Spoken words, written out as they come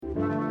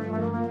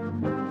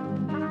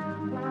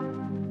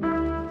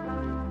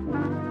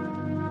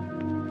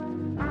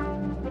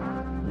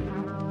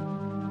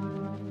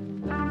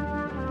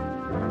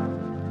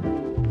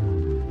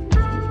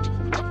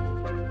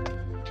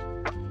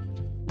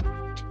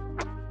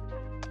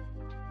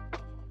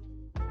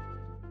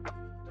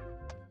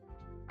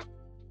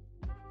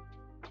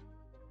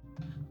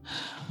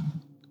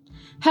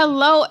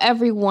Hello,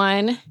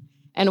 everyone,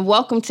 and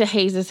welcome to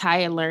Hayes'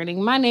 Higher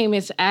Learning. My name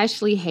is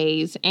Ashley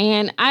Hayes,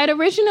 and I had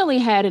originally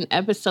had an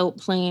episode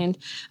planned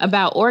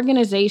about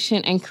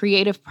organization and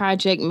creative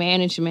project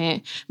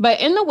management,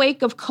 but in the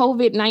wake of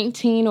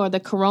COVID-19, or the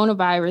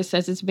coronavirus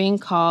as it's being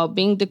called,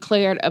 being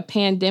declared a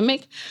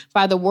pandemic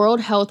by the World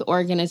Health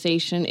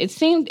Organization, it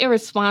seemed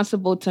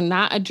irresponsible to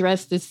not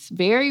address this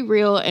very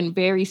real and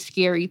very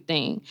scary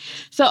thing.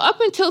 So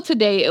up until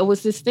today, it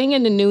was this thing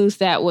in the news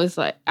that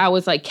I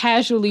was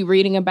casually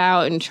reading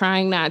about and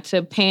trying not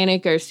to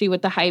panic or see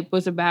what the hype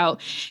was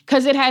about,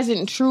 because it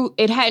hadn't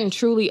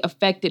truly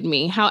affected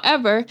me.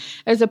 However,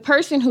 as a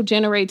person who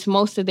generates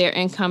most of their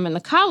income in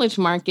the college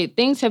market,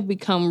 things have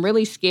become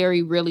really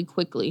scary really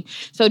quickly.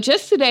 So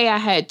just today, I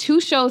had 2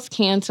 shows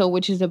canceled,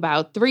 which is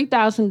about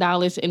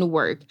 $3,000 in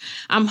work.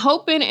 I'm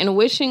hoping and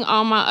wishing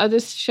all my other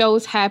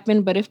shows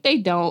happen, but if they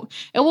don't,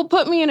 it will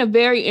put me in a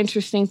very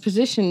interesting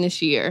position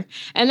this year.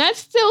 And that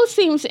still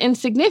seems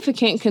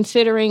insignificant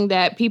considering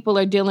that people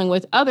are dealing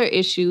with other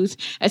issues,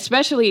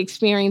 especially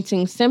experiencing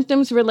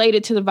symptoms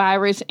related to the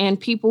virus, and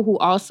people who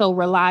also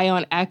rely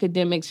on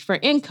academics for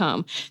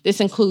income.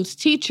 This includes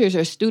teachers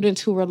or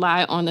students who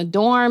rely on the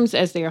dorms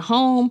as their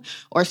home,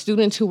 or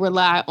students who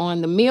rely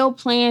on the meal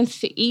plans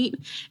to eat.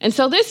 And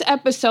so this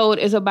episode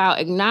is about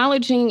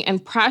acknowledging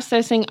and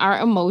processing our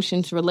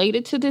emotions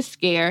related to this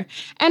scare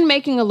and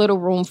making a little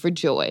room for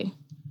joy.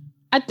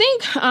 I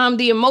think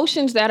the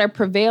emotions that are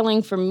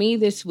prevailing for me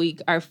this week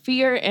are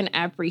fear and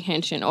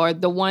apprehension, or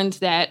the ones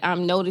that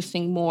I'm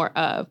noticing more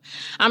of.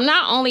 I'm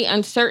not only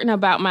uncertain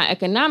about my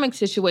economic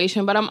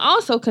situation, but I'm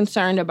also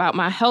concerned about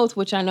my health,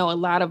 which I know a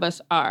lot of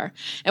us are.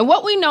 And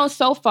what we know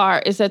so far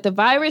is that the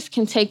virus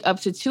can take up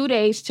to 2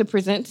 days to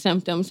present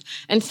symptoms,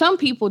 and some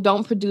people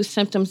don't produce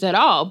symptoms at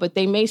all, but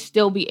they may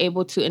still be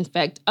able to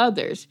infect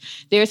others.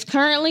 There's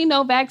currently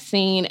no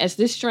vaccine, as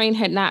this strain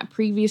had not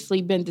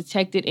previously been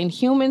detected in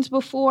humans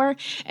before,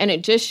 and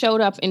it just showed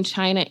up in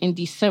China in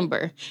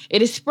December.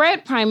 It is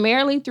spread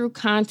primarily through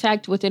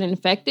contact with an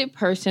infected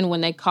person when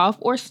they cough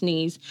or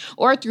sneeze,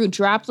 or through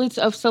droplets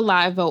of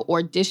saliva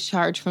or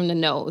discharge from the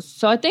nose.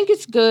 So I think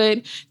it's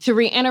good to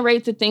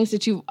reiterate the things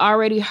that you've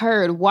already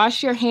heard.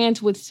 Wash your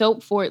hands with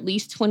soap for at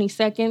least 20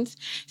 seconds.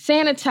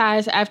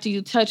 Sanitize after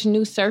you touch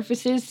new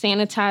surfaces.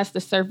 Sanitize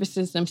the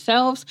surfaces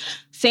themselves.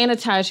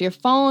 Sanitize your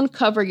phone,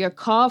 cover your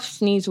cough,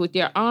 sneeze with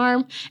your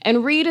arm,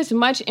 and read as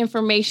much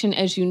information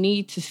as you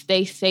need to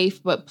stay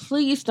safe, but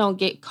please don't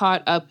get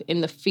caught up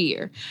in the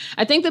fear.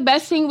 I think the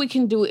best thing we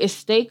can do is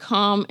stay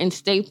calm and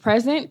stay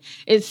present.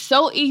 It's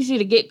so easy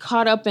to get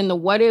caught up in the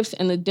what ifs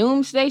and the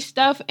doomsday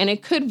stuff, and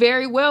it could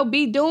very well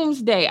be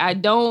doomsday.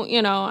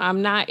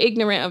 I'm not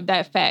ignorant of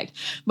that fact.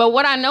 But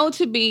what I know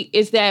to be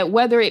is that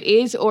whether it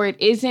is or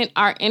it isn't,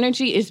 our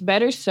energy is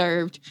better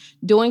served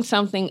doing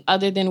something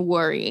other than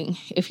worrying.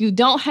 If you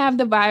don't have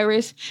the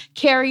virus,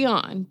 carry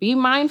on. Be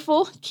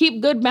mindful, keep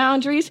good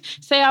boundaries.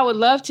 Say, I would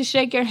love to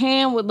shake your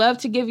hand, would love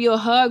to give you a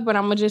hug, but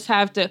I'm going to just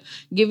have to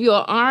give you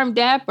an arm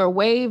dap or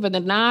wave or the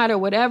nod or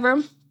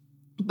whatever.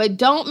 But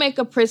don't make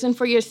a prison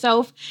for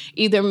yourself,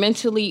 either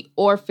mentally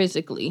or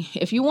physically.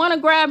 If you want to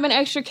grab an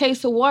extra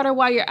case of water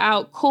while you're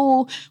out,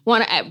 cool.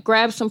 Want to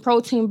grab some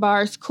protein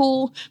bars,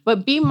 cool.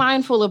 But be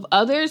mindful of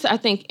others. I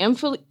think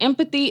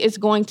empathy is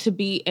going to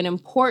be an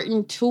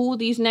important tool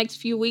these next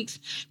few weeks.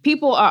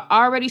 People are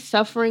already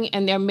suffering,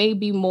 and there may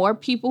be more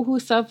people who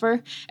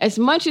suffer. As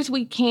much as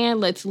we can,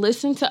 let's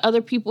listen to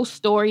other people's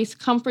stories,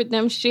 comfort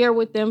them, share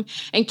with them,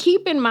 and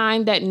keep in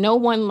mind that no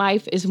one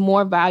life is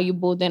more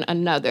valuable than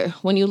another.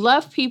 When you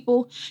love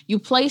people, you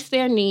place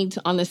their needs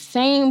on the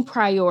same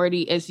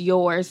priority as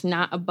yours,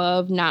 not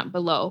above, not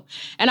below.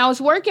 And I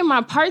was working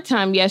my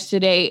part-time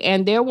yesterday,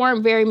 and there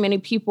weren't very many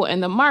people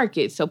in the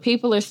market. So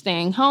people are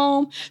staying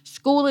home,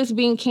 school is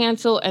being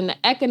canceled, and the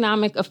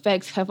economic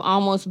effects have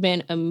almost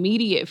been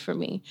immediate for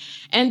me.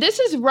 And this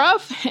is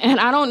rough, and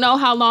I don't know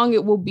how long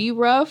it will be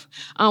rough.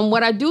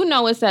 What I do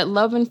know is that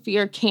love and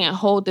fear can't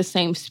hold the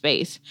same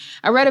space.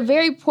 I read a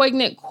very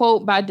poignant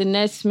quote by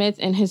Dennis Smith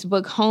in his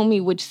book,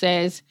 Homie, which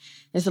says,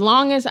 "As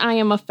long as I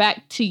am a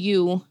fact to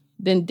you,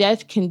 then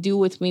death can do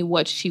with me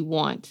what she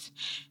wants."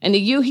 And the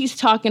you he's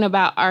talking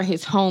about are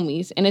his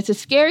homies. And it's a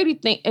scary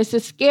thing. It's a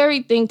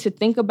scary thing to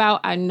think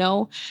about, I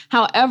know.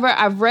 However,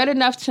 I've read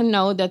enough to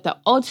know that the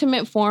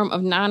ultimate form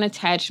of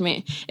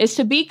non-attachment is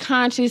to be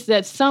conscious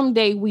that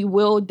someday we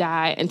will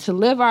die, and to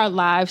live our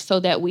lives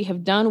so that we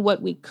have done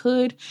what we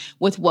could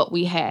with what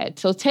we had.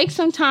 So take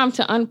some time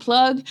to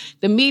unplug.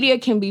 The media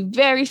can be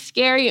very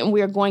scary, and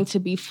we are going to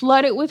be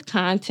flooded with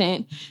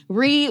content.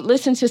 Read,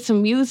 listen to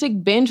some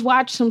music, binge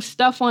watch some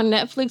stuff on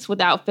Netflix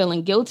without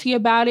feeling guilty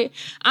about it.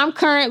 I'm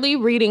currently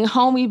reading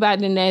Homie by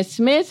Dennis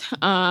Smith.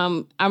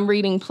 I'm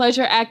reading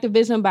Pleasure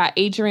Activism by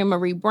Adrienne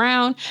Maree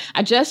Brown.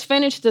 I just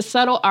finished The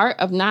Subtle Art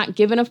of Not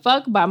Giving a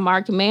Fuck by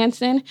Mark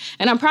Manson.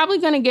 And I'm probably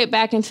going to get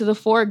back into The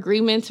Four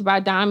Agreements by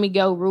Don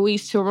Miguel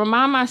Ruiz to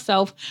remind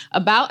myself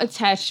about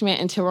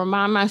attachment and to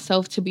remind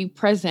myself to be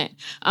present.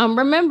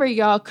 Remember,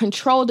 y'all,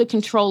 control the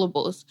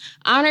controllables.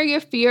 Honor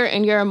your fear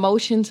and your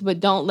emotions, but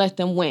don't let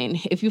them win.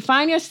 If you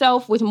find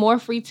yourself with more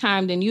free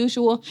time than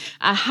usual,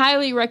 I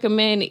highly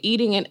recommend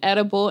eating an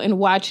edible and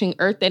watching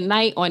Earth at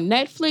Night on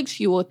Netflix.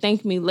 You will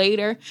thank me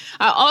later.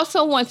 I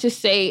also want to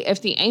say,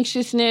 if the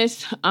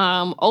anxiousness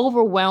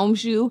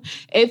overwhelms you,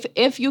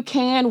 if you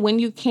can, when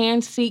you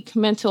can, seek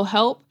mental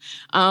help.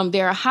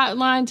 There are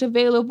hotlines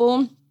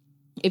available.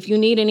 If you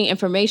need any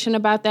information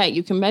about that,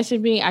 you can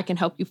message me. I can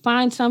help you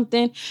find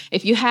something.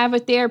 If you have a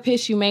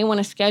therapist, you may want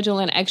to schedule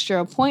an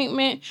extra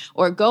appointment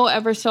or go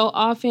ever so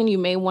often. You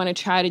may want to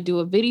try to do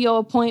a video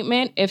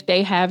appointment if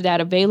they have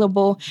that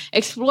available.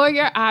 Explore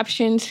your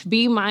options,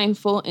 be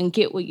mindful, and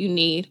get what you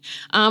need.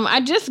 I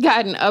just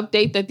got an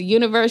update that the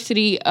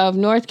University of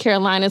North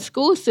Carolina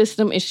school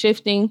system is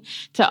shifting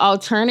to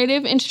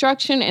alternative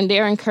instruction, and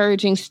they're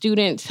encouraging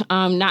students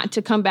not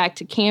to come back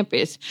to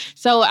campus.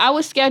 So I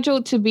was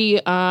scheduled to be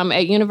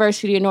at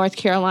University of North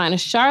Carolina,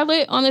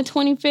 Charlotte on the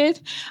 25th.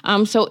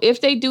 So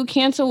if they do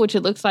cancel, which it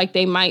looks like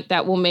they might,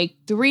 that will make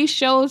 3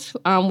 shows,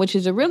 which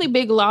is a really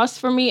big loss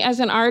for me as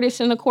an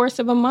artist in the course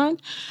of a month.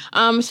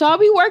 So I'll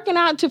be working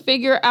to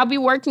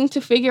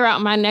figure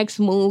out my next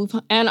move,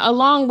 and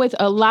along with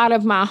a lot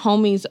of my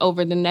homies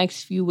over the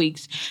next few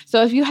weeks.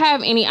 So if you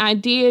have any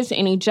ideas,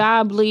 any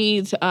job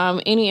leads,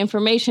 any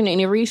information,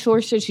 any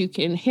resources you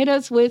can hit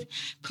us with,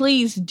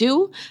 please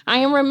do. I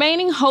am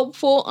remaining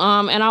hopeful,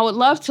 and I would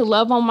love to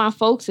love on my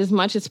folks as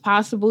much as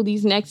possible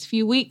these next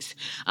few weeks.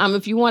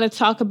 If you want to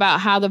talk about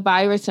how the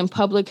virus and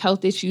public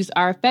health issues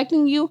are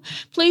affecting you,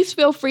 please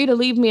feel free to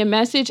leave me a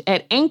message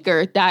at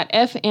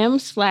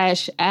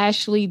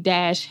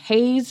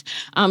anchor.fm/Ashley-Hayes.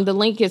 The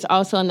link is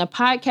also in the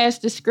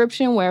podcast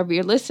description wherever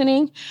you're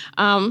listening.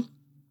 And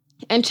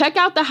check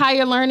out the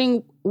Higher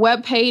Learning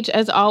webpage,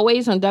 as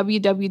always, on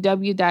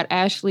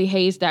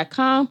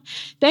www.ashleyhayes.com.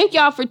 Thank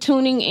y'all for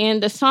tuning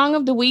in. The song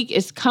of the week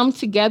is Come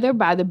Together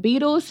by the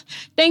Beatles.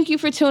 Thank you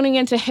for tuning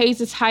in to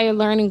Hayes' Higher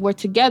Learning, where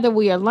together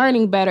we are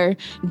learning better,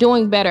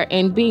 doing better,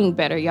 and being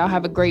better. Y'all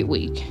have a great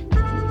week.